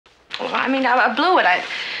Well, I mean, I blew it. I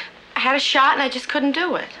had a shot and I just couldn't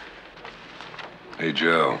do it. Hey,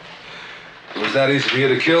 Joe. If it was that easy for you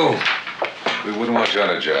to kill, we wouldn't want you on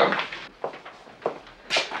a job.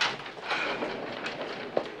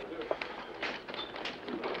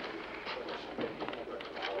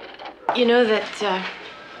 You know that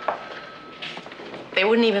they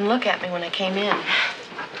wouldn't even look at me when I came in.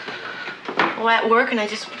 Well, at work, and I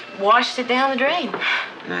just washed it down the drain.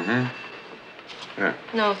 Mm-hmm. Yeah.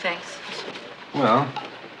 No, thanks. Well,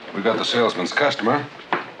 we got the salesman's customer.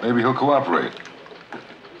 Maybe he'll cooperate.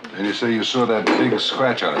 And you say you saw that big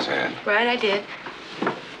scratch on his hand? Right, I did.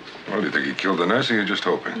 Well, do you think he killed the nurse, or you're just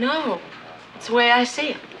hoping? No. It's the way I see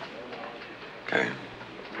it. Okay.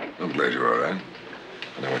 I'm glad you're all right.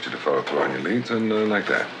 And I want you to follow through on your leads and like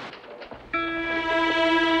that.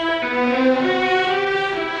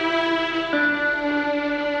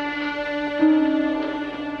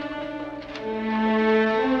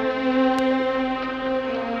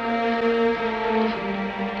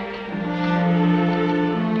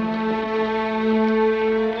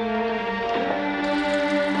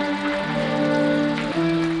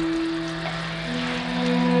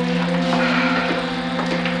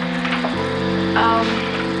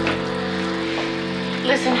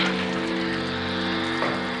 Listen,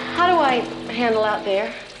 how do I handle out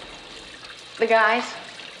there? The guys?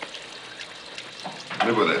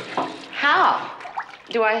 Live with it. How?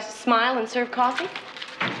 Do I smile and serve coffee?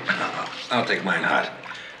 I'll take mine hot.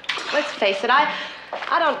 Let's face it, I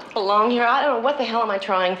don't belong here. I don't know what the hell am I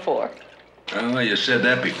trying for. Well, you said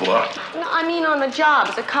that before. No, I mean on the job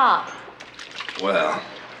as a cop. Well,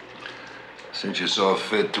 since you saw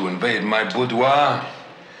fit to invade my boudoir,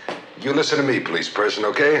 you listen to me, police person,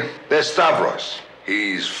 okay? There's Stavros.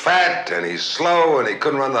 He's fat and he's slow and he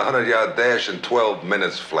couldn't run the 100-yard dash in 12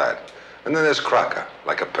 minutes flat. And then there's Crocker,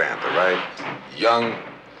 like a panther, right? Young,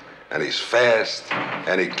 and he's fast,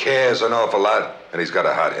 and he cares an awful lot, and he's got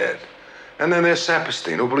a hot head. And then there's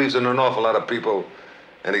Saperstein, who believes in an awful lot of people,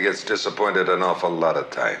 and he gets disappointed an awful lot of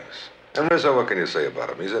times. And Rizzo, what can you say about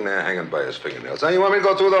him? He's in there hanging by his fingernails. Now, you want me to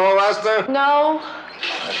go through the whole roster? No.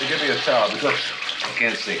 I have to give you a towel because I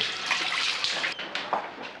can't see.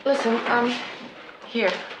 Listen,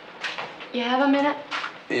 here. You have a minute?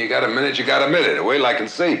 You got a minute, you got a minute. Wait till I can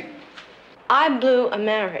see. I blew a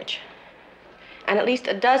marriage. And at least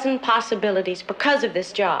a dozen possibilities because of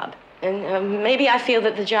this job. And maybe I feel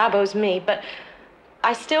that the job owes me, but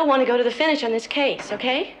I still want to go to the finish on this case,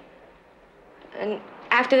 okay? And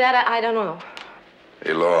after that, I don't know.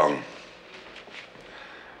 Hey, Long.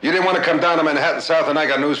 You didn't want to come down to Manhattan South, and I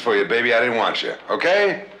got news for you, baby. I didn't want you,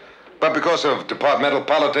 okay? But because of departmental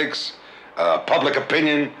politics, public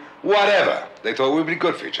opinion, whatever, they thought we'd be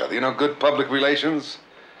good for each other. You know, good public relations.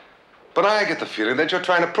 But I get the feeling that you're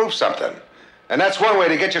trying to prove something. And that's one way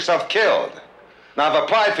to get yourself killed. Now, I've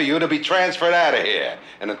applied for you to be transferred out of here.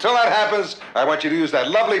 And until that happens, I want you to use that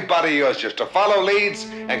lovely body of yours just to follow leads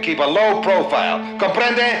and keep a low profile.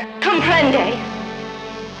 Comprende? Comprende.